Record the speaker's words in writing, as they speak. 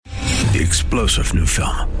The explosive new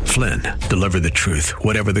film, Flynn, deliver the truth,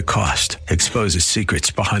 whatever the cost, exposes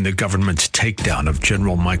secrets behind the government's takedown of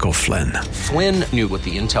General Michael Flynn. Flynn knew what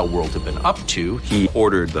the intel world had been up to. He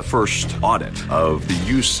ordered the first audit of the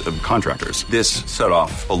use of contractors. This set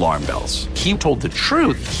off alarm bells. He told the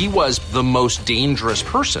truth. He was the most dangerous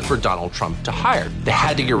person for Donald Trump to hire. They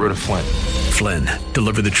had to get rid of Flynn. Flynn,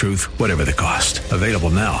 deliver the truth, whatever the cost. Available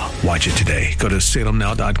now. Watch it today. Go to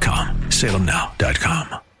salemnow.com.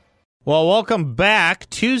 salemnow.com. Well, welcome back.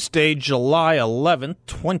 Tuesday, July 11th,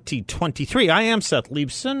 2023. I am Seth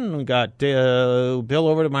Leibson. We got Bill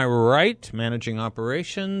over to my right, managing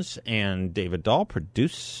operations, and David Dahl,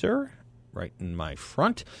 producer, right in my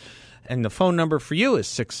front. And the phone number for you is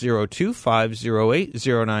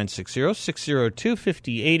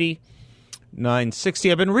 602-508-0960,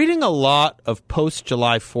 602-5080-960. I've been reading a lot of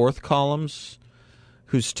post-July 4th columns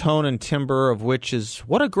whose tone and timbre of which is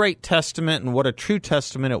what a great testament and what a true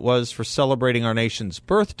testament it was for celebrating our nation's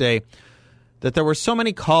birthday, that there were so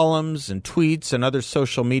many columns and tweets and other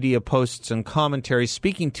social media posts and commentaries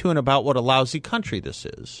speaking to and about what a lousy country this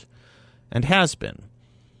is and has been.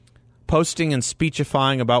 Posting and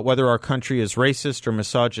speechifying about whether our country is racist or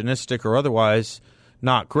misogynistic or otherwise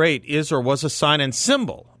not great is or was a sign and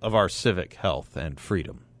symbol of our civic health and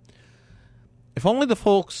freedom. If only the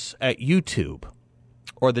folks at YouTube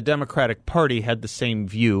or the Democratic Party had the same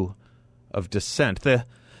view of dissent.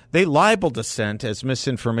 They libel dissent as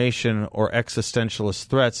misinformation or existentialist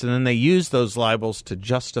threats, and then they use those libels to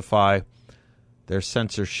justify their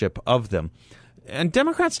censorship of them. And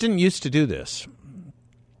Democrats didn't used to do this.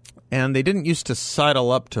 And they didn't used to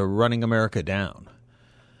sidle up to running America down.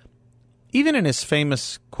 Even in his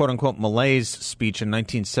famous, quote-unquote, malaise speech in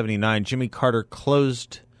 1979, Jimmy Carter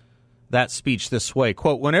closed that speech this way,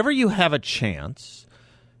 quote, "Whenever you have a chance,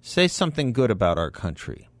 say something good about our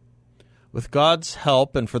country. With God's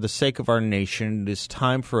help and for the sake of our nation, it is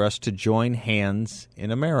time for us to join hands in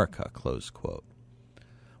America," close quote.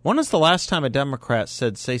 When was the last time a Democrat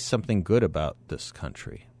said, say something good about this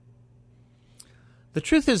country? The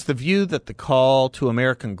truth is, the view that the call to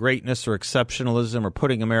American greatness or exceptionalism or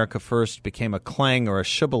putting America first became a clang or a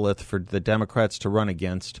shibboleth for the Democrats to run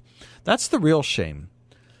against, that's the real shame.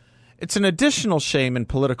 It's an additional shame in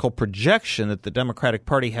political projection that the Democratic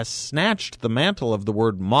Party has snatched the mantle of the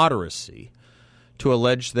word moderacy to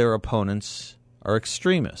allege their opponents are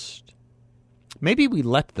extremist. Maybe we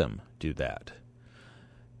let them do that.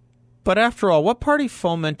 But after all, what party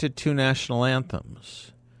fomented two national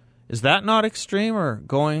anthems? Is that not extreme or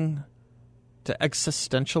going to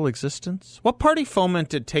existential existence? What party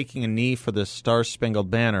fomented taking a knee for the Star-Spangled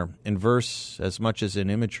Banner in verse as much as in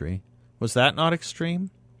imagery? Was that not extreme?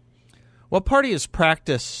 What party has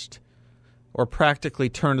practiced or practically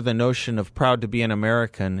turned the notion of proud to be an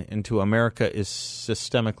American into America is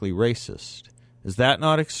systemically racist? Is that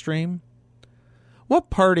not extreme? What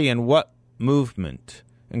party and what movement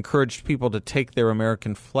encouraged people to take their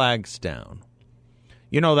American flags down?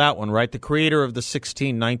 You know that one, right? The creator of the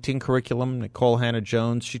 1619 curriculum, Nicole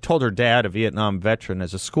Hannah-Jones, she told her dad, a Vietnam veteran,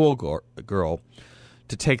 as a schoolgirl,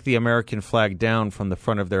 to take the American flag down from the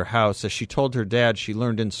front of their house. As she told her dad, she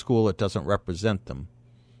learned in school it doesn't represent them.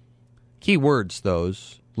 Key words,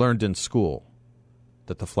 those, learned in school,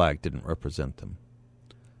 that the flag didn't represent them.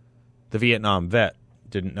 The Vietnam vet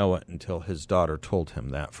didn't know it until his daughter told him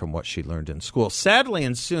that from what she learned in school. Sadly,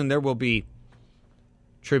 and soon, there will be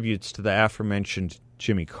tributes to the aforementioned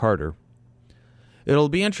Jimmy Carter. It'll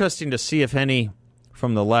be interesting to see if any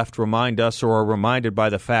from the left remind us or are reminded by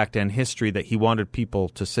the fact and history that he wanted people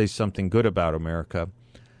to say something good about America,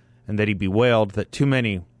 and that he bewailed that too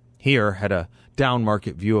many here had a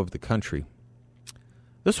down-market view of the country.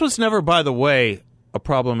 This was never, by the way, a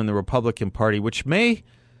problem in the Republican Party, which may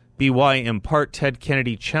be why, in part, Ted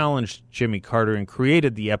Kennedy challenged Jimmy Carter and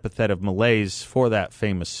created the epithet of malaise for that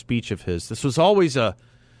famous speech of his. This was always an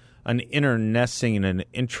internecine and an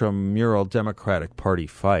intramural Democratic Party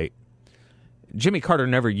fight. Jimmy Carter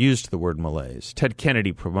never used the word malaise. Ted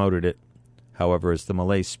Kennedy promoted it, however, as the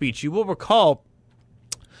malaise speech. You will recall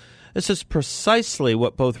this is precisely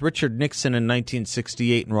what both Richard Nixon in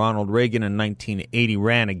 1968 and Ronald Reagan in 1980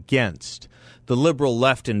 ran against, the liberal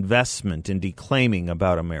left investment in declaiming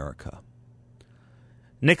about America.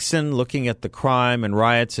 Nixon, looking at the crime and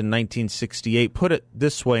riots in 1968, put it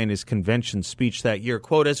this way in his convention speech that year,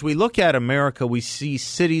 quote, "As we look at America, we see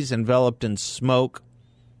cities enveloped in smoke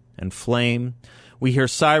and flame. We hear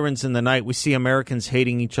sirens in the night. We see Americans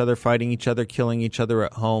hating each other, fighting each other, killing each other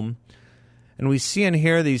at home. And we see and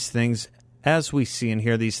hear these things. As we see and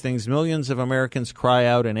hear these things, millions of Americans cry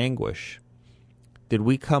out in anguish. Did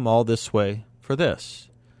we come all this way for this?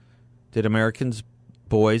 Did Americans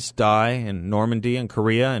boys die in Normandy and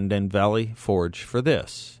Korea and in Valley Forge for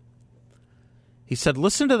this. He said,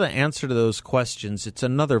 listen to the answer to those questions. It's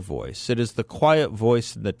another voice. It is the quiet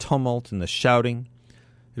voice in the tumult and the shouting.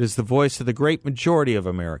 It is the voice of the great majority of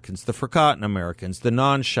Americans, the forgotten Americans, the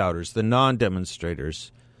non-shouters, the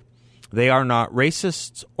non-demonstrators. They are not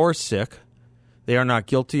racists or sick. They are not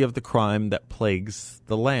guilty of the crime that plagues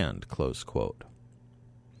the land, close quote.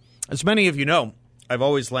 As many of you know, I've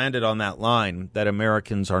always landed on that line that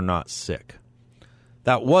Americans are not sick.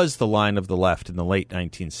 That was the line of the left in the late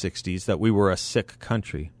 1960s, that we were a sick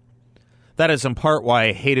country. That is in part why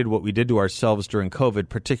I hated what we did to ourselves during COVID,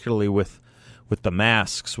 particularly with the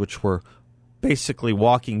masks, which were basically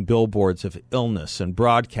walking billboards of illness and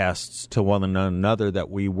broadcasts to one another that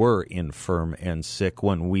we were infirm and sick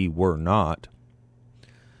when we were not.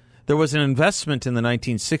 There was an investment in the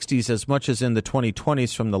 1960s as much as in the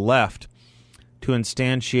 2020s from the left to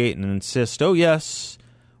instantiate and insist, oh yes,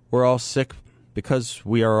 we're all sick because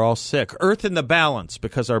we are all sick. Earth in the balance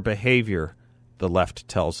because our behavior, the left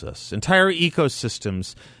tells us. Entire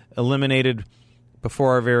ecosystems eliminated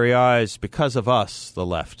before our very eyes because of us, the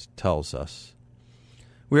left tells us.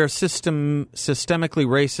 We are systemically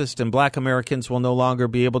racist, and black Americans will no longer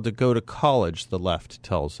be able to go to college, the left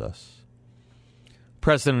tells us.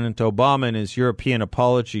 President Obama, in his European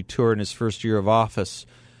apology tour in his first year of office,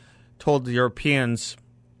 told the Europeans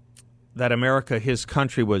that America, his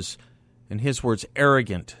country, was, in his words,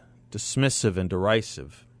 arrogant, dismissive, and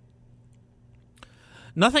derisive.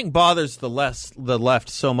 Nothing bothers the left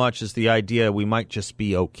so much as the idea we might just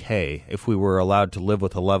be okay if we were allowed to live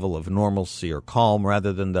with a level of normalcy or calm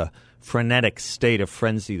rather than the frenetic state of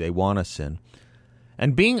frenzy they want us in.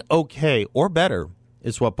 And being okay or better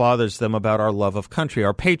is what bothers them about our love of country,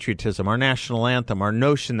 our patriotism, our national anthem, our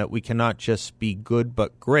notion that we cannot just be good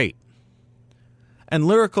but great. And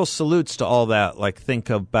lyrical salutes to all that, like think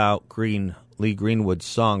about Lee Greenwood's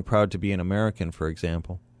song, Proud to be an American, for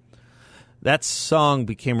example. That song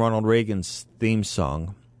became Ronald Reagan's theme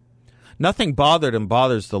song. Nothing bothered and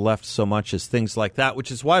bothers the left so much as things like that, which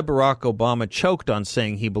is why Barack Obama choked on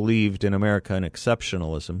saying he believed in American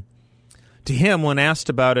exceptionalism. To him, when asked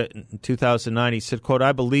about it in 2009, he said, quote,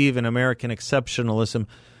 I believe in American exceptionalism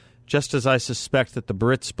just as I suspect that the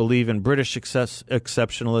Brits believe in British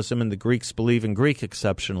exceptionalism and the Greeks believe in Greek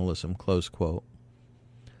exceptionalism, close quote.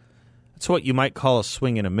 It's what you might call a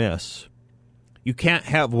swing and a miss. You can't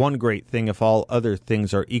have one great thing if all other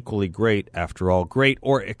things are equally great, after all. Great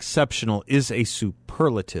or exceptional is a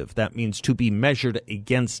superlative. That means to be measured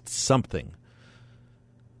against something.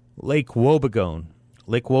 Lake Wobegon,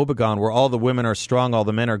 where all the women are strong, all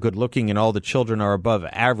the men are good-looking, and all the children are above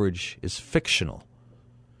average, is fictional.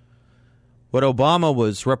 What Obama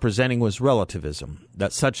was representing was relativism,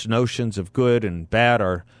 that such notions of good and bad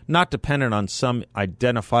are not dependent on some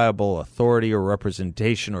identifiable authority or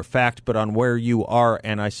representation or fact, but on where you are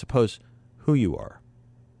and, I suppose, who you are.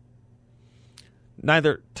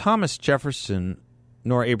 Neither Thomas Jefferson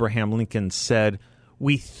nor Abraham Lincoln said,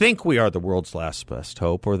 we think we are the world's last best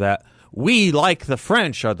hope, or that we, like the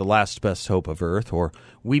French, are the last best hope of Earth, or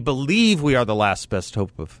we believe we are the last best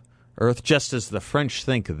hope of Earth, just as the French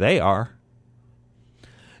think they are.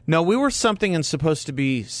 No, we were something and supposed to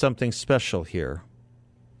be something special here.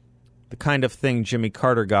 The kind of thing Jimmy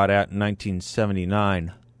Carter got at in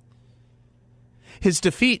 1979. His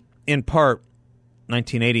defeat, in part,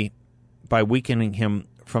 1980, by weakening him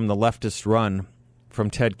from the leftist run from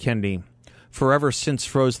Ted Kennedy, forever since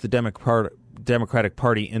froze the Democratic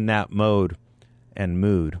Party in that mode and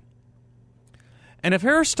mood. And if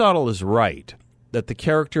Aristotle is right, that the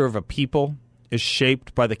character of a people is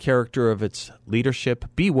shaped by the character of its leadership,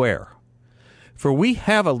 beware. For we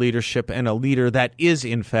have a leadership and a leader that is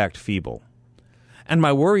in fact feeble. And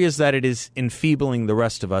my worry is that it is enfeebling the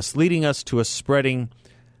rest of us, leading us to a spreading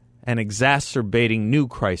and exacerbating new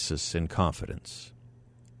crisis in confidence.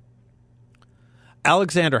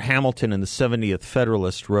 Alexander Hamilton in the 70th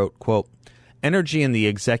Federalist wrote, quote, energy in the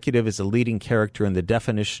executive is a leading character in the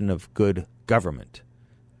definition of good government.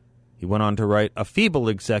 He went on to write, a feeble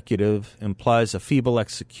executive implies a feeble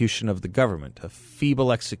execution of the government. A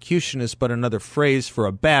feeble execution is but another phrase for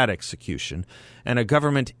a bad execution, and a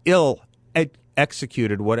government ill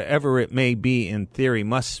executed, whatever it may be in theory,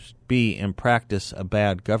 must be in practice a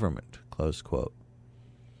bad government, close quote.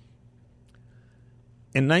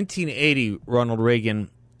 In 1980, Ronald Reagan,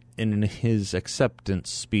 in his acceptance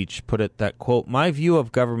speech, put it that, quote, my view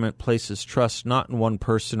of government places trust not in one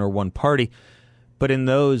person or one party, but in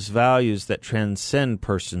those values that transcend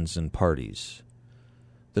persons and parties.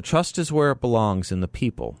 The trust is where it belongs, in the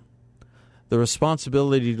people. The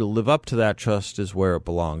responsibility to live up to that trust is where it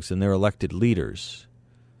belongs, in their elected leaders.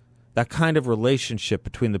 That kind of relationship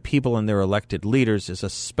between the people and their elected leaders is a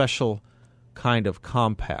special kind of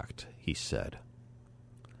compact, he said.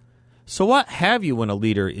 So what have you when a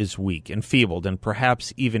leader is weak, enfeebled, and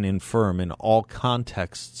perhaps even infirm in all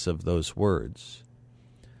contexts of those words?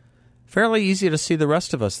 Fairly easy to see the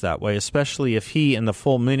rest of us that way, especially if he, in the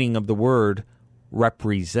full meaning of the word,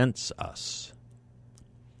 represents us.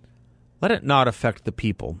 Let it not affect the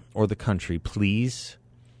people or the country, please.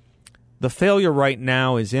 The failure right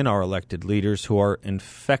now is in our elected leaders who are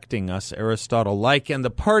infecting us Aristotle-like, and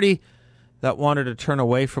the party that wanted to turn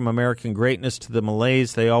away from American greatness to the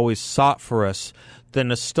malaise they always sought for us, the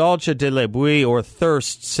nostalgia de la buée or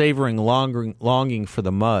thirst savoring longing for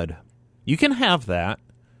the mud. You can have that.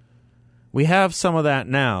 We have some of that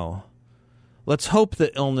now. Let's hope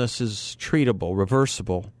the illness is treatable,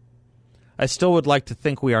 reversible. I still would like to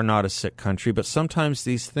think we are not a sick country, but sometimes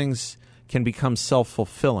these things can become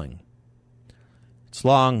self-fulfilling. It's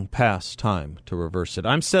long past time to reverse it.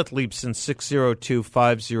 I'm Seth Leibson,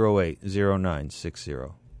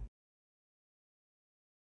 602-508-0960.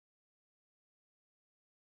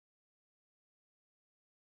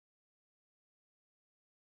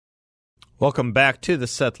 Welcome back to the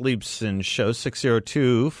Seth Leibson Show,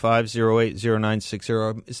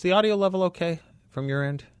 602-508-0960. Is the audio level okay from your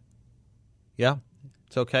end? Yeah?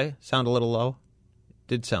 It's okay? Sound a little low?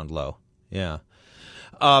 Did sound low. Yeah.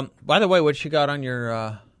 By the way, what you got on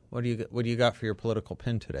your what do you got for your political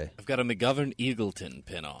pin today? I've got a McGovern Eagleton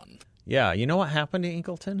pin on. Yeah, you know what happened to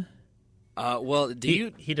Eagleton?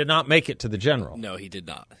 He did not make it to the general. No, he did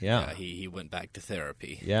not. Yeah, he went back to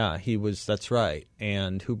therapy. Yeah, he was. That's right.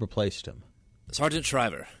 And who replaced him? Sergeant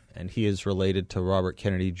Shriver. And he is related to Robert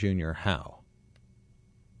Kennedy Jr. How?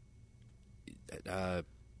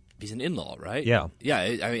 He's an in-law, right? Yeah. Yeah,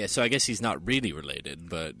 I mean, so I guess he's not really related,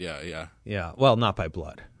 but yeah. Yeah, well, not by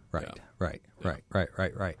blood. Right, Yeah.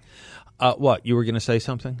 right. What, you were going to say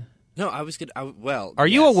something? No, I was good. Are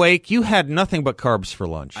you yes. awake? You had nothing but carbs for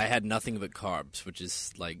lunch. I had nothing but carbs, which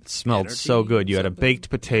is like Smelled energy, so good. You had a something? baked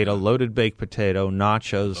potato, loaded baked potato,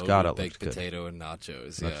 nachos. Loaded God, it baked looks good. potato and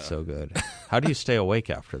nachos. That's so good. How do you stay awake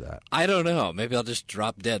after that? I don't know. Maybe I'll just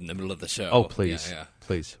drop dead in the middle of the show. Oh, please. Yeah.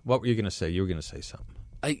 Please. What were you going to say? You were going to say something.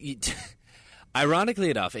 Ironically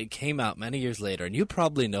enough, it came out many years later, and you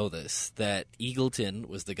probably know this, that Eagleton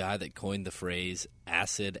was the guy that coined the phrase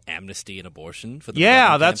acid, amnesty, and abortion for the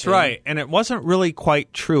Yeah, McGovern that's campaign. right. And it wasn't really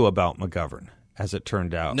quite true about McGovern, as it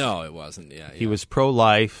turned out. No, it wasn't. Yeah, He was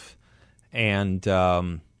pro-life, and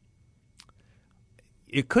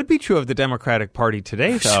it could be true of the Democratic Party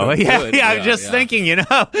today, though. Sure could. I'm just thinking,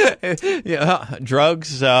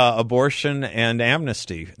 drugs, abortion, and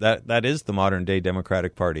amnesty. That is the modern-day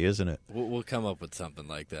Democratic Party, isn't it? We'll come up with something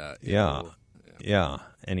like that. Yeah.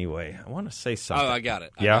 Anyway, I want to say something. Oh, I got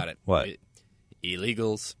it. Yeah? I got it. What?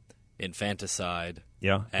 Illegals, infanticide,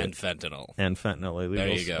 Yeah. and fentanyl. And fentanyl illegals. There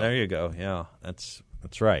you go. There you go. Yeah, that's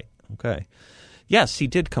right. Okay. Yes, he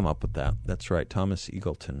did come up with that. That's right, Thomas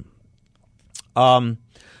Eagleton.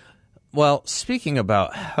 Well, speaking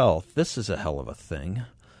about health, this is a hell of a thing.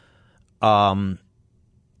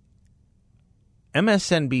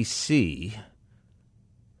 MSNBC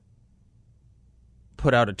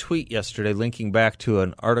put out a tweet yesterday linking back to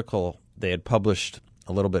an article they had published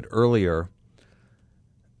a little bit earlier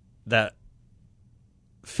that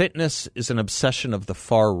fitness is an obsession of the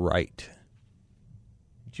far right.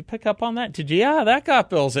 Did you pick up on that? Did you? Yeah, that got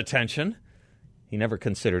Bill's attention. He never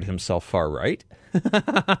considered himself far right.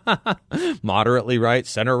 Moderately right,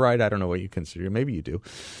 center right. I don't know what you consider. Maybe you do.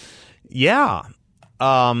 Yeah.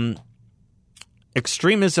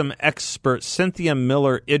 Extremism expert Cynthia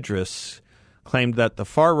Miller Idris claimed that the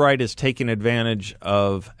far right is taking advantage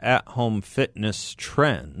of at-home fitness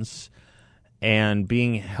trends, and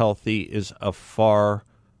being healthy is a far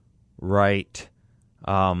right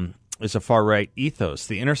ethos.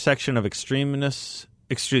 The intersection of the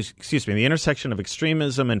intersection of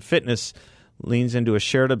extremism and fitness leans into a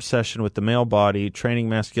shared obsession with the male body, training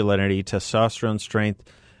masculinity, testosterone strength,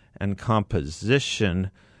 and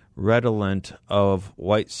composition, redolent of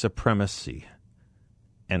white supremacy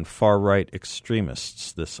and far-right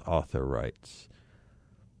extremists, this author writes.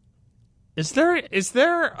 Is there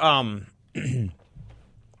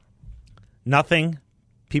nothing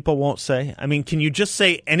people won't say? I mean, can you just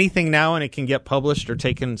say anything now and it can get published or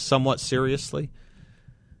taken somewhat seriously?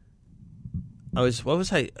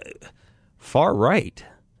 Far right.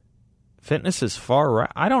 Fitness is far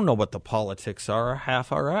right. I don't know what the politics are.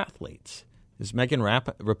 Half our athletes. Is Megan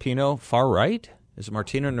Rapinoe far right? Is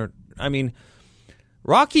Martina?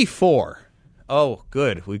 Rocky IV. Oh,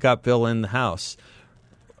 good. We got Bill in the house.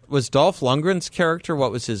 was Dolph Lundgren's character?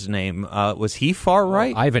 What was his name? Was he far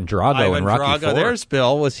right? Ivan Drago in Rocky IV. There's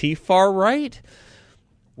Bill. Was he far right?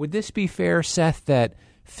 Would this be fair, Seth, that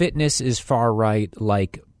fitness is far right,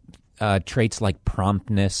 like traits like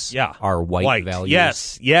promptness are white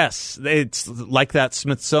values? Yes. It's like that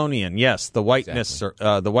Smithsonian. Yes, the whiteness,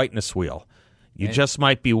 exactly. The whiteness wheel. You just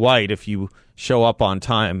might be white if you show up on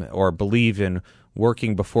time or believe in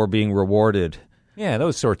working before being rewarded. Yeah,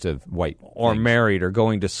 those sorts of white or things. Married or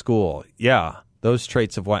going to school. Yeah, those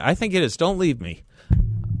traits of white. I think it is. Don't leave me.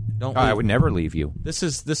 I would never leave you. This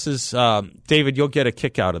is David, you'll get a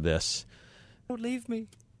kick out of this. Don't leave me.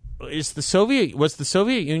 Was the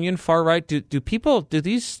Soviet Union far right? Do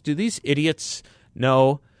these idiots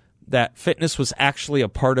know that fitness was actually a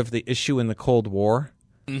part of the issue in the Cold War?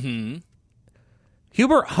 Mm-hmm.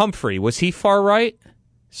 Hubert Humphrey, was he far right?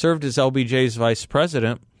 Served as LBJ's vice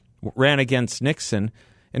president, ran against Nixon.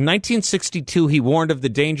 In 1962, he warned of the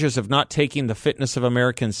dangers of not taking the fitness of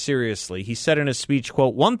Americans seriously. He said in his speech,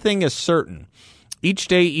 quote, "One thing is certain. Each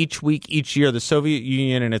day, each week, each year, the Soviet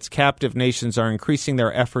Union and its captive nations are increasing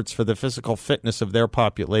their efforts for the physical fitness of their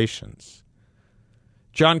populations."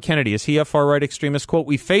 John Kennedy, is he a far-right extremist? Quote,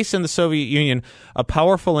 "We face in the Soviet Union a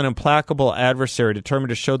powerful and implacable adversary determined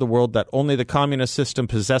to show the world that only the communist system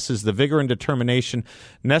possesses the vigor and determination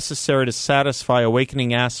necessary to satisfy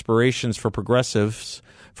awakening aspirations for progressives,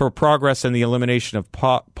 for progress and the elimination of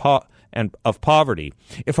poverty.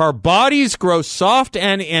 If our bodies grow soft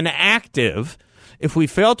and inactive, if we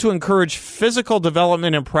fail to encourage physical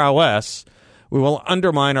development and prowess, we will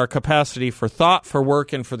undermine our capacity for thought, for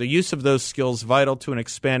work, and for the use of those skills vital to an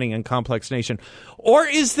expanding and complex nation." Or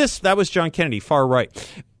is this, that was John Kennedy, far right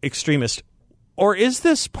extremist, or is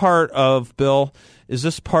this part of, Bill, is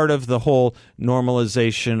this part of the whole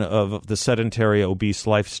normalization of the sedentary obese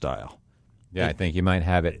lifestyle? Yeah, I think you might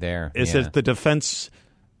have it there. Is it the defense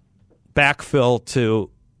backfill to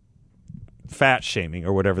fat shaming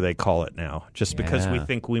or whatever they call it now, just because we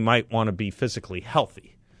think we might want to be physically healthy?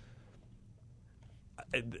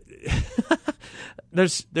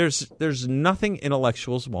 There's nothing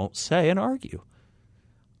intellectuals won't say and argue.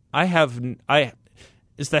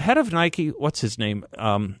 Is the head of Nike, what's his name?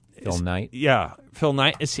 Phil Knight. Yeah, Phil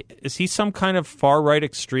Knight. Is he some kind of far right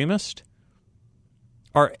extremist?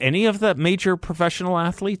 Are any of the major professional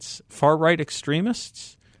athletes far right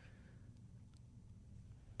extremists?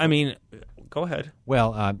 I mean, go ahead.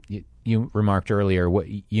 Well, you remarked earlier,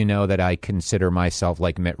 you know that I consider myself,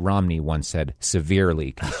 like Mitt Romney once said,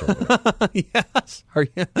 severely conservative. Yes. Are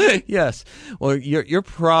you? Yes. Well, you're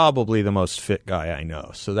probably the most fit guy I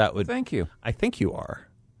know. So that would. Thank you. I think you are.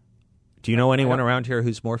 Do you know anyone around here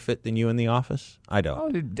who's more fit than you in the office? I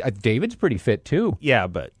don't. Oh, David's pretty fit too. Yeah,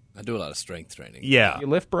 but I do a lot of strength training. Yeah. You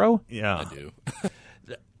lift, bro? Yeah. I do.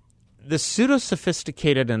 The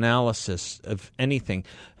pseudo-sophisticated analysis of anything,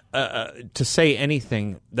 to say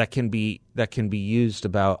anything that can be used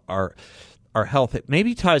about our health, it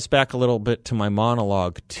maybe ties back a little bit to my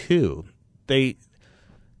monologue too. You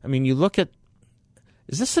look at,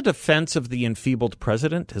 is this a defense of the enfeebled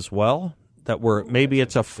president as well? That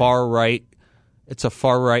it's a far right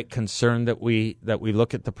concern that we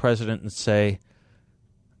look at the president and say,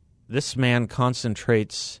 this man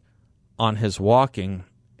concentrates on his walking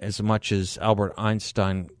as much as Albert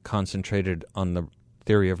Einstein concentrated on the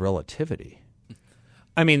theory of relativity.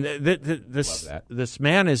 I mean, this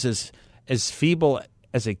man is as feeble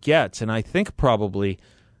as it gets, and I think probably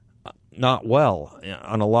not well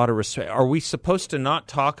on a lot of respect. Are we supposed to not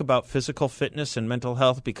talk about physical fitness and mental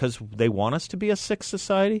health because they want us to be a sick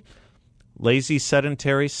society? Lazy,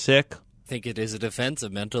 sedentary, sick? I think it is a defense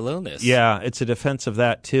of mental illness. Yeah, it's a defense of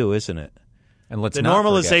that too, isn't it? And let's the not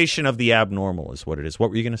normalization of the abnormal is what it is. What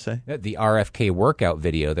were you going to say? The RFK workout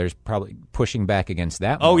video, there's probably pushing back against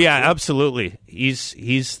that. Oh, yeah, absolutely. He's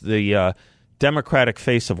the democratic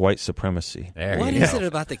face of white supremacy. What is it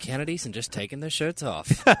about the Kennedys and just taking their shirts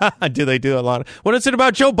off? Do they do a lot of... What is it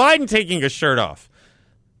about Joe Biden taking his shirt off?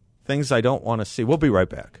 Things I don't want to see. We'll be right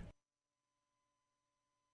back.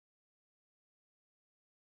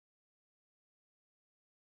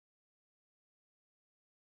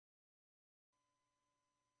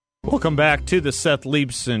 Welcome back to the Seth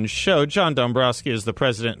Leibson Show. John Dombrowski is the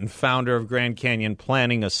president and founder of Grand Canyon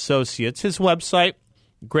Planning Associates. His website,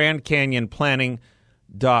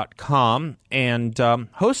 grandcanyonplanning.com, and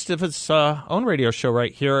host of his own radio show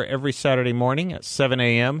right here every Saturday morning at 7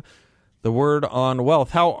 a.m., The Word on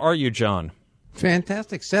Wealth. How are you, John?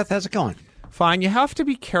 Fantastic. Seth, how's it going? Fine. You have to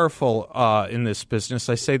be careful in this business.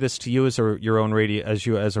 I say this to you as your own radio,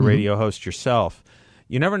 as a radio host yourself.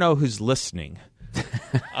 You never know who's listening.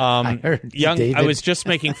 I was just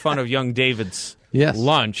making fun of young David's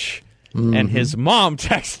lunch. And his mom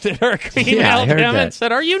texted her, emailed him, and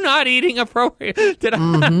said, "Are you not eating appropriate?" Did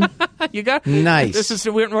you got nice? This is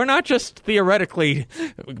we're not just theoretically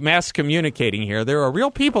mass communicating here. There are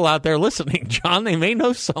real people out there listening, John. They may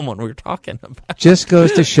know someone we're talking about. Just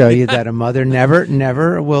goes to show you that a mother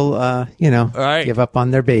never will, give up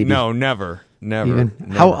on their baby. No, never. Never.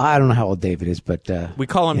 I don't know how old David is, but we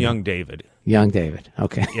call him Young David. Young David.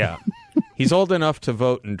 Okay. Yeah, he's old enough to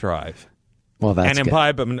vote and drive. Well, that's and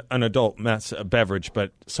imbibe an adult beverage,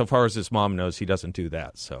 but so far as his mom knows, he doesn't do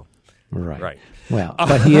that. So, right. Well,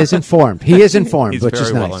 but he is informed. He is informed, He's which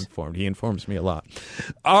is very nice. well informed. He informs me a lot.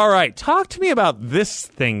 All right, talk to me about this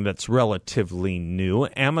thing that's relatively new: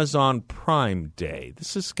 Amazon Prime Day.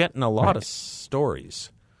 This is getting a lot of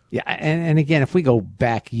stories. Yeah, and again, if we go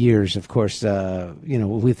back years, of course,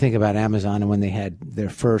 we think about Amazon and when they had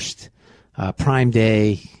their first Prime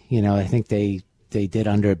Day. I think they did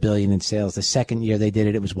under $1 billion in sales. The second year they did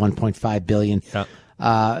it, it was $1.5 billion.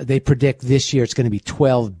 Yeah. They predict this year it's going to be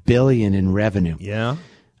 $12 billion in revenue. Yeah,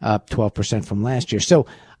 up 12% from last year. So,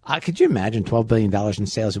 could you imagine $12 billion in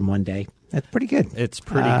sales in one day? That's pretty good. It's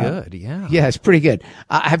pretty good. Yeah. Yeah, it's pretty good.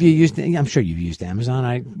 Have you used? I'm sure you've used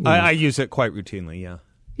Amazon. I use it quite routinely. Yeah.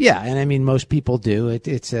 Yeah, and I mean most people do.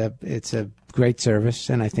 It's a great service,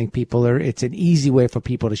 and I think it's an easy way for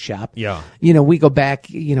people to shop. Yeah. We go back,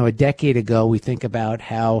 a decade ago, we think about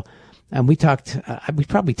how, and we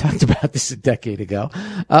probably talked about this a decade ago,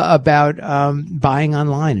 about buying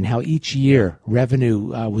online and how each year revenue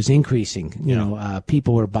was increasing.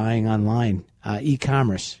 People were buying online,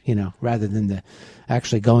 e-commerce, rather than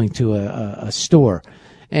actually going to a store.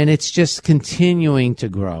 And it's just continuing to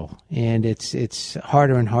grow, and it's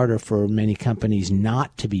harder and harder for many companies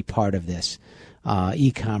not to be part of this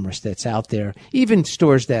e-commerce that's out there. Even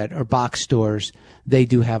stores that are box stores, they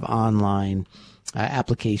do have online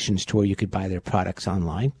applications to where you could buy their products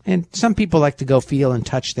online. And some people like to go feel and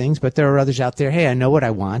touch things, but there are others out there, hey, I know what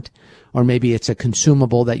I want. Or maybe it's a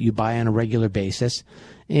consumable that you buy on a regular basis.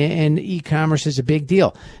 And e-commerce is a big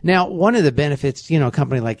deal. Now, one of the benefits, a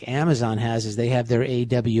company like Amazon has is they have their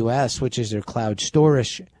AWS, which is their cloud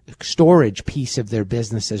storage piece of their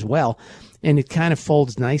business as well. And it kind of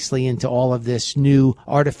folds nicely into all of this new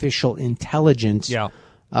artificial intelligence,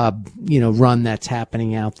 run that's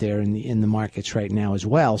happening out there in the markets right now as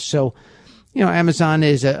well. So, Amazon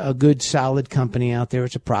is a good, solid company out there.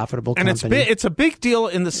 It's a profitable company. And it's a big deal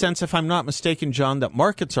in the sense, if I'm not mistaken, John, that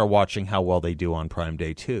markets are watching how well they do on Prime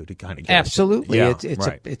Day, too, to kind of get absolutely.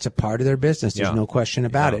 Right. It's a part of their business. There's no question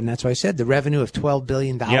about it. And that's why I said the revenue of $12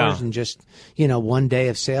 billion in just, one day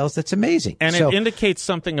of sales, that's amazing. And it indicates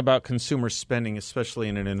something about consumer spending, especially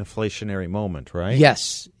in an inflationary moment, right?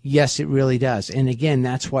 Yes. Yes, it really does. And again,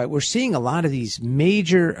 that's why we're seeing a lot of these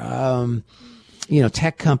major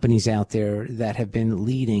tech companies out there that have been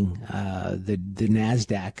leading the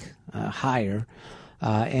NASDAQ higher.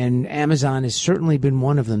 And Amazon has certainly been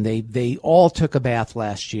one of them. They all took a bath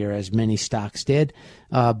last year, as many stocks did.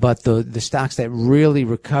 But the stocks that really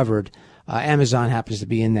recovered, Amazon happens to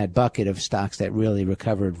be in that bucket of stocks that really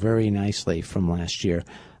recovered very nicely from last year.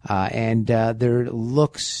 And there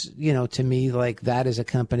looks, to me like that is a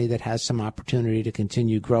company that has some opportunity to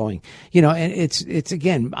continue growing. And it's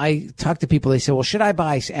again, I talk to people, they say, well, should I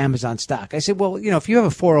buy Amazon stock? I said, well, if you have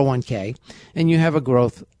a 401k and you have a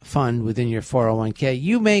growth fund within your 401k,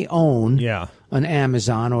 you may own an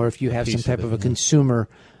Amazon, or if you have some type of a consumer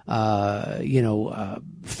fund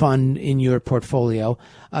in your portfolio,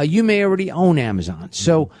 you may already own Amazon.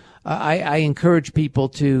 So I encourage people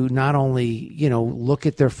to not only, look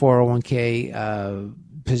at their 401k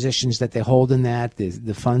positions that they hold in that,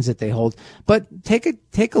 the funds that they hold, but take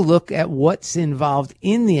a look at what's involved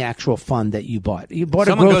in the actual fund that you bought. You bought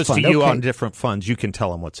Someone a growth goes fund. to you on different funds, you can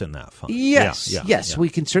tell them what's in that fund. Yes. We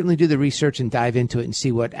can certainly do the research and dive into it and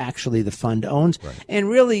see what actually the fund owns. Right. And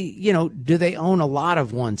really, do they own a lot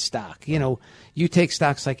of one stock? You take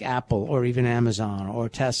stocks like Apple or even Amazon or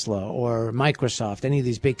Tesla or Microsoft, any of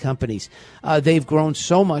these big companies, they've grown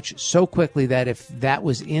so much so quickly that if that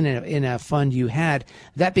was in a fund you had,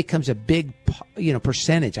 that becomes a big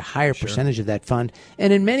percentage, a higher percentage of that fund.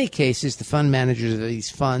 And in many cases, the fund managers of these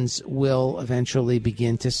funds will eventually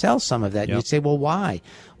begin to sell some of that. Yep. You'd say, well, why?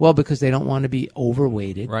 Well, because they don't want to be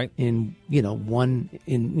overweighted in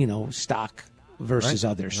stock versus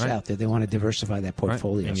others out there. They want to diversify that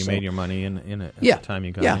portfolio. And you made your money in it at the time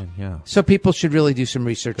you got in. Yeah. So people should really do some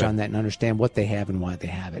research on that and understand what they have and why they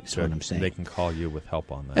have it, is what I'm saying. They can call you with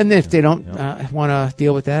help on that. And if they don't want to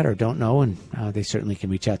deal with that or don't know, and they certainly can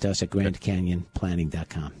reach out to us at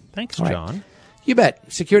GrandCanyonPlanning.com. Thanks, John. You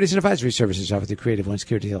bet. Securities and advisory services offered through Creative One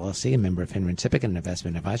Securities LLC, a member of Henry & Tippett, and an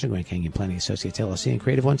investment advisor. Grand Canyon Planning Associates LLC and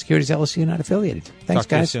Creative One Securities LLC are not affiliated. Thanks, Talk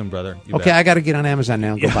guys. To you soon, brother. You okay, bet. I got to get on Amazon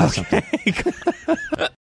now and go buy something.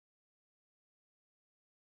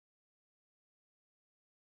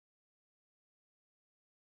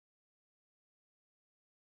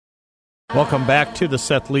 Welcome back to the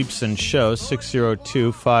Seth Leibsohn Show,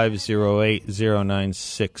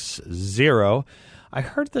 602-508-0960. I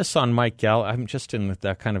heard this on Mike Gallagher. I'm just in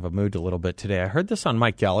that kind of a mood a little bit today. I heard this on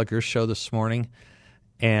Mike Gallagher's show this morning,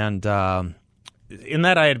 and in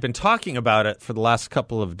that I had been talking about it for the last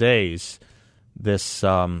couple of days, this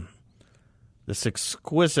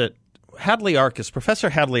exquisite Hadley Arkes,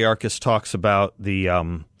 Professor Hadley Arkes talks about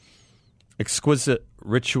the exquisite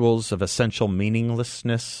rituals of essential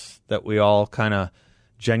meaninglessness that we all kind of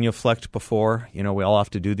genuflect before. You know, we all have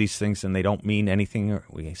to do these things and they don't mean anything. Or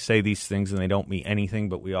we say these things and they don't mean anything,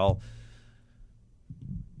 but we all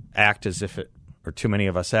act as if it, or too many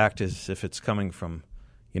of us act as if it's coming from,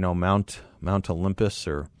 you know, Mount Olympus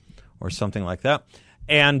or something like that.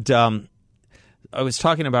 And I was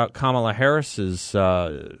talking about Kamala Harris's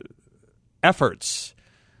efforts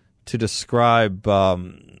to describe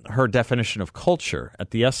her definition of culture at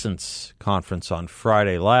the Essence conference on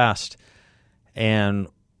Friday last, and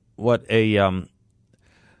what a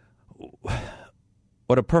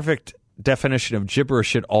perfect definition of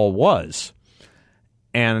gibberish it all was.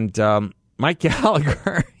 And Mike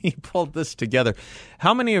Gallagher, he pulled this together.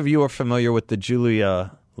 How many of you are familiar with the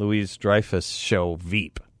Julia Louis-Dreyfus show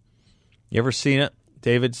Veep? You ever seen it?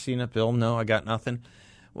 David, seen it? Bill? No, I got nothing.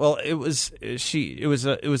 Well, it was a series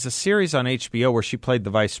on HBO where she played the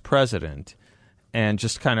vice president, and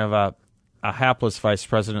just kind of a hapless vice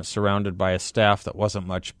president surrounded by a staff that wasn't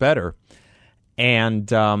much better, and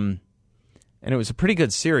it was a pretty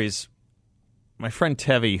good series. My friend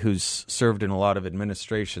Tevi, who's served in a lot of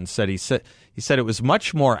administration, said he said it was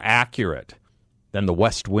much more accurate than The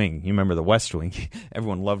West Wing. You remember The West Wing?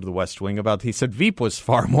 Everyone loved The West Wing. He said Veep was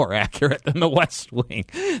far more accurate than The West Wing.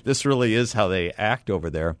 This really is how they act over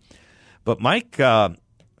there. But Mike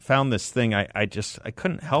found this thing. I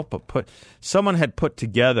couldn't help but someone had put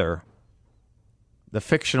together the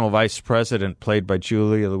fictional vice president played by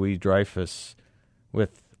Julia Louis-Dreyfus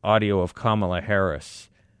with audio of Kamala Harris.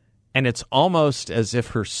 And it's almost as if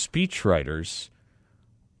her speechwriters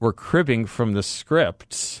were cribbing from the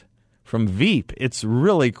scripts from Veep. It's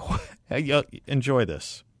really enjoy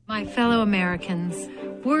this. My fellow Americans,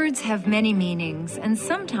 words have many meanings, and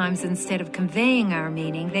sometimes instead of conveying our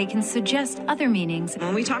meaning, they can suggest other meanings.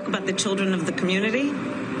 When we talk about the children of the community,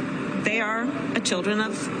 they are children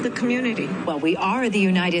of the community. Well, we are the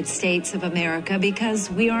United States of America because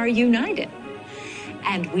we are united.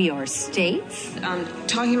 And we are states.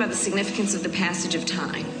 Talking about the significance of the passage of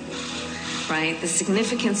time, right? The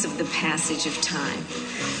significance of the passage of time.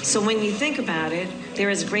 So when you think about it, there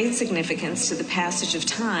is great significance to the passage of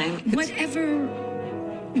time. Whatever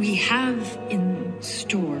we have in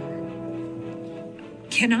store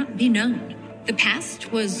cannot be known. The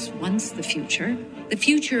past was once the future. The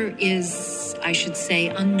future is, I should say,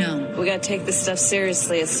 unknown. We got to take this stuff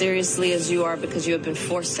seriously as you are, because you have been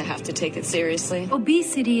forced to have to take it seriously.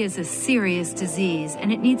 Obesity is a serious disease,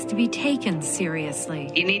 and it needs to be taken seriously.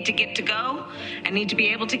 You need to get to go and need to be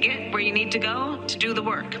able to get where you need to go to do the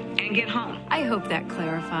work and get home. I hope that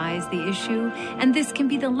clarifies the issue, and this can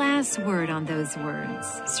be the last word on those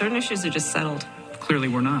words. Certain issues are just settled. Clearly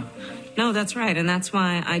we're not. No, that's right, and that's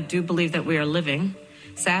why I do believe that we are living,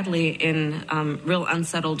 sadly, in real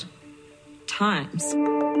unsettled times.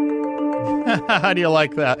 How do you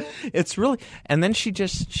like that? It's really, and then she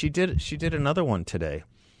did another one today.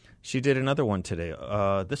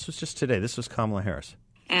 This was just today. This was Kamala Harris.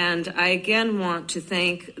 And I again want to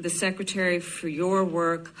thank the Secretary for your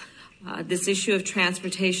work. This issue of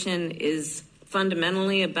transportation is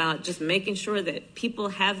fundamentally about just making sure that people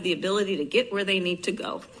have the ability to get where they need to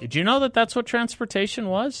go. Did you know that that's what transportation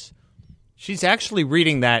was? She's actually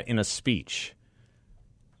reading that in a speech.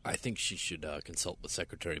 I think she should consult with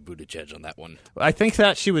Secretary Buttigieg on that one. I think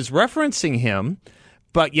that she was referencing him.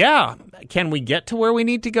 But yeah, can we get to where we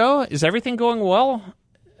need to go? Is everything going well?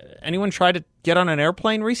 Anyone try to get on an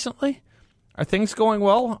airplane recently? Are things going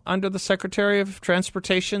well under the Secretary of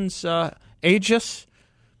Transportation's aegis?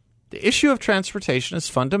 The issue of transportation is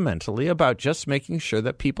fundamentally about just making sure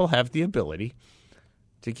that people have the ability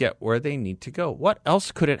to get where they need to go. What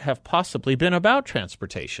else could it have possibly been about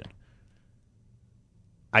transportation?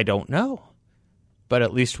 I don't know. But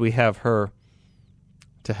at least we have her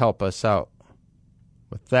to help us out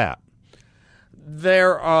with that.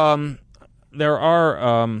 There are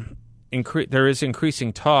there is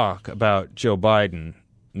increasing talk about Joe Biden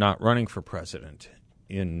not running for president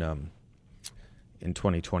in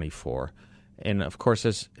 2024. And, of course,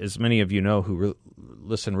 as many of you know who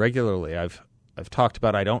listen regularly, I've talked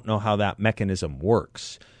about I don't know how that mechanism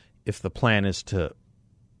works if the plan is to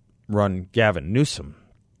run Gavin Newsom.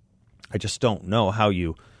 I just don't know how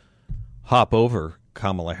you hop over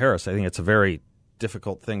Kamala Harris. I think it's a very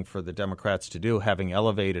difficult thing for the Democrats to do, having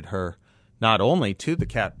elevated her not only to the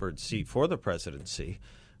catbird seat for the presidency,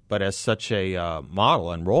 but as such a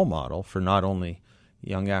model and role model for not only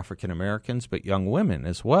young African Americans, but young women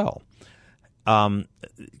as well. Can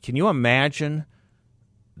you imagine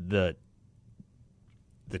the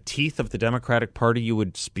teeth of the Democratic Party you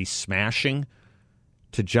would be smashing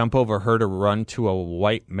to jump over her to run to a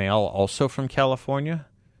white male also from California?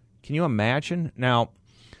 Can you imagine? Now,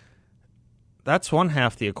 that's one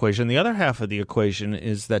half of the equation. The other half of the equation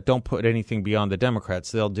is that don't put anything beyond the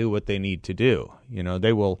Democrats. They'll do what they need to do.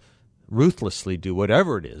 They will ruthlessly do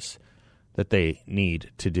whatever it is that they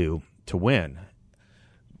need to do to win.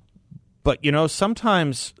 But,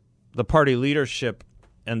 sometimes the party leadership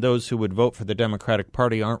and those who would vote for the Democratic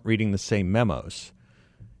Party aren't reading the same memos.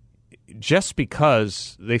 Just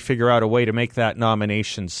because they figure out a way to make that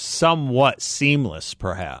nomination somewhat seamless,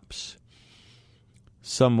 perhaps,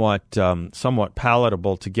 somewhat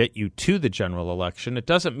palatable to get you to the general election, it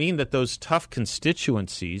doesn't mean that those tough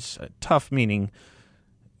constituencies, tough meaning,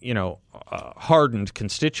 hardened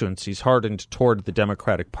constituencies, hardened toward the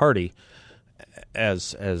Democratic Party,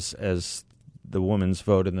 as the women's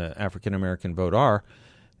vote and the African American vote are,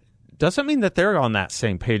 doesn't mean that they're on that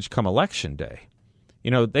same page come election day.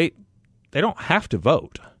 They don't have to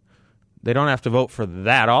vote. They don't have to vote for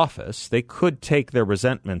that office. They could take their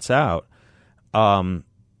resentments out. And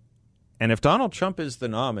if Donald Trump is the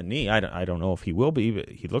nominee, I don't know if he will be, but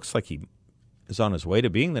he looks like he is on his way to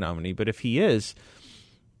being the nominee. But if he is,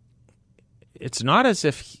 it's not as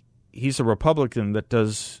if he's a Republican that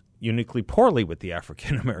does uniquely poorly with the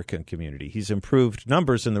African American community. He's improved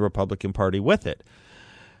numbers in the Republican Party with it.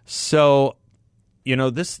 So,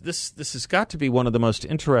 this has got to be one of the most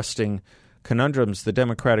interesting conundrums the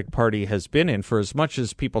Democratic Party has been in. For as much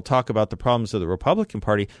as people talk about the problems of the Republican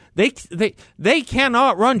Party, they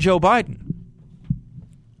cannot run Joe Biden.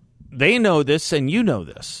 They know this, and you know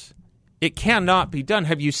this. It cannot be done.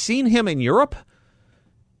 Have you seen him in Europe?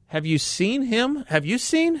 Have you seen him? Have you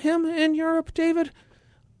seen him in Europe, David?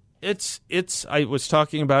 It's. I was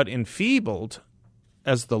talking about enfeebled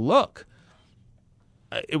as the look.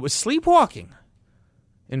 It was sleepwalking.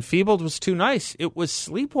 Enfeebled was too nice. It was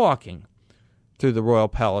sleepwalking through the Royal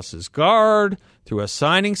Palace's guard, through a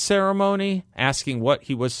signing ceremony, asking what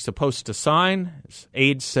he was supposed to sign. His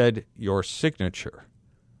aide said, "Your signature."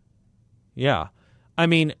 Yeah. I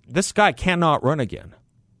mean, this guy cannot run again.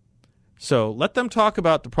 So let them talk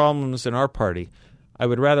about the problems in our party. I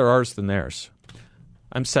would rather ours than theirs.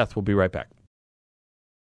 I'm Seth. We'll be right back.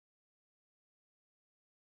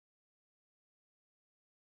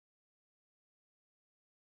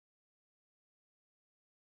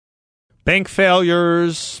 Bank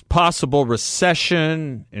failures, possible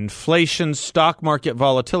recession, inflation, stock market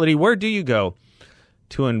volatility. Where do you go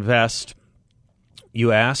to invest?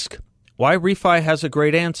 You ask. YRefy has a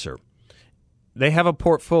great answer. They have a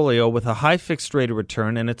portfolio with a high fixed rate of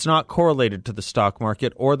return, and it's not correlated to the stock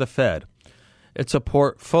market or the Fed. It's a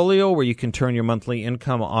portfolio where you can turn your monthly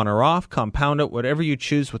income on or off, compound it, whatever you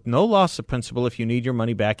choose, with no loss of principal if you need your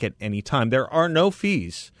money back at any time. There are no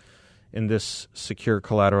fees in this secure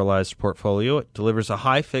collateralized portfolio. It delivers a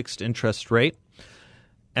high fixed interest rate,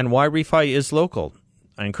 and YRefy is local.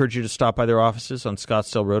 I encourage you to stop by their offices on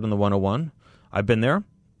Scottsdale Road on the 101. I've been there.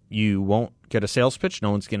 You won't get a sales pitch.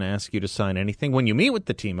 No one's going to ask you to sign anything. When you meet with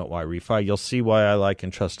the team at YRefy, you'll see why I like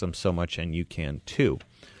and trust them so much, and you can too.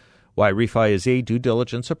 YRefy is a due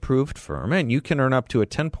diligence approved firm, and you can earn up to a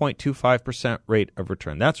 10.25% rate of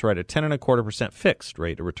return. That's right, a 10.25% fixed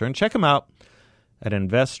rate of return. Check them out at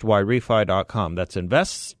investyrefy.com. That's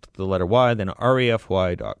invest, the letter Y, then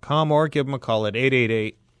refy.com, or give them a call at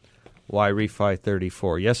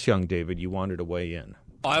 888-YRefy34. Yes, young David, you wanted to weigh in.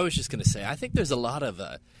 I was just going to say, I think there's a lot of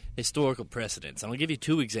historical precedents. I'm going to give you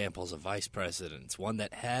two examples of vice presidents, one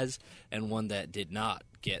that has and one that did not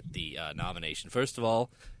get the nomination. First of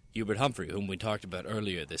all, Hubert Humphrey, whom we talked about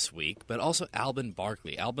earlier this week, but also Alben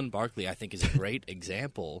Barkley. Alben Barkley, I think, is a great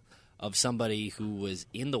example of somebody who was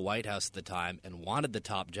in the White House at the time and wanted the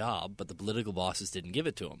top job, but the political bosses didn't give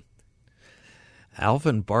it to him.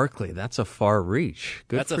 Alvin Barkley, that's a far reach.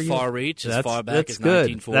 Good that's for a you. Far reach, as far back as good.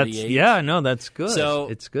 1948. That's good. So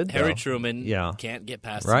it's good. Harry though. Truman yeah. can't get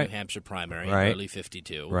past the New Hampshire primary in early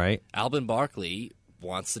 52. Right. Alben Barkley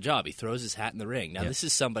wants the job. He throws his hat in the ring. Now, this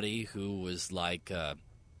is somebody who was like a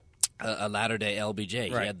latter-day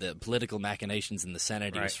LBJ. Right. He had the political machinations in the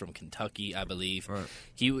Senate. He was from Kentucky, I believe. Right.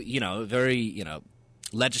 He, a very,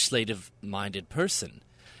 legislative-minded person.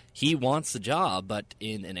 He wants the job, but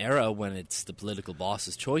in an era when it's the political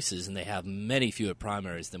boss's choices and they have many fewer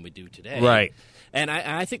primaries than we do today. Right. And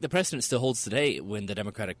I think the precedent still holds today when the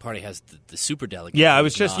Democratic Party has the superdelegate. Yeah, I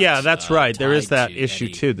was just that's right. There is that issue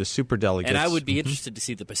too, the superdelegates. And I would be interested to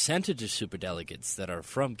see the percentage of superdelegates that are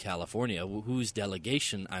from California, whose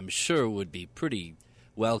delegation I'm sure would be pretty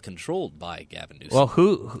well controlled by Gavin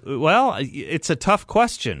Newsom. Well, it's a tough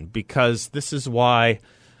question because this is why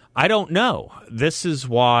I don't know. This is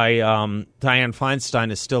why Dianne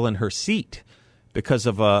Feinstein is still in her seat. Because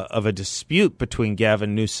of a dispute between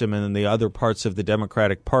Gavin Newsom and the other parts of the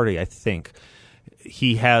Democratic Party, I think.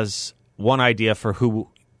 He has one idea for who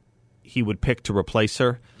he would pick to replace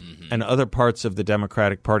her, and other parts of the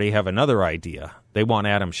Democratic Party have another idea. They want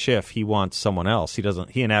Adam Schiff. He wants someone else.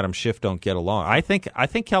 He and Adam Schiff don't get along. I think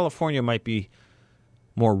California might be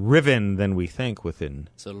more riven than we think within.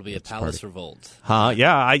 So it'll be a palace revolt.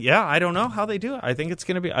 Yeah. I don't know how they do it. I think it's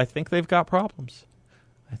going to be. I think they've got problems.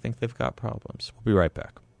 We'll be right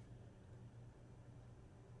back.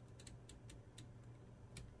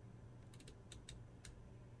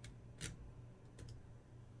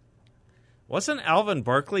 Wasn't Alvin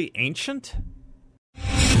Barkley ancient?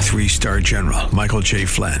 3-star General Michael J.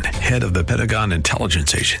 Flynn, head of the Pentagon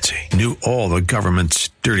Intelligence Agency, knew all the government's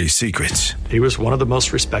dirty secrets. He was one of the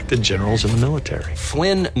most respected generals in the military.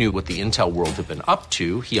 Flynn knew what the intel world had been up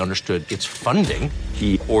to. He understood its funding.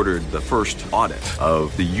 He ordered the first audit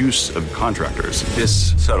of the use of contractors.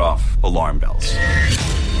 This set off alarm bells.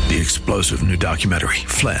 The explosive new documentary,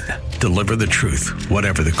 Flynn, Deliver the Truth,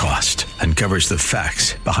 Whatever the Cost, uncovers the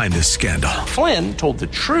facts behind this scandal. Flynn told the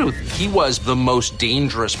truth. He was the most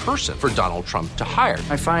dangerous person for Donald Trump to hire.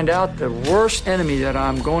 I find out the worst enemy that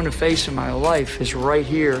I'm going to face in my life is right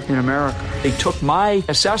here in America. They took my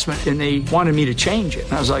assessment and they wanted me to change it.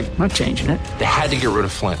 And I was like, I'm not changing it. They had to get rid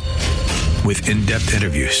of Flynn. With in-depth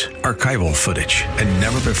interviews, archival footage, and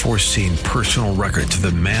never-before-seen personal records of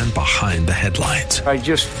the man behind the headlines. I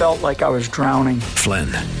just felt like I was drowning. Flynn,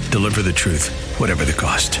 Deliver the Truth, Whatever the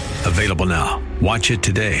Cost. Available now. Watch it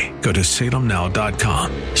today. Go to salemnow.com.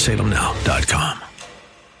 salemnow.com.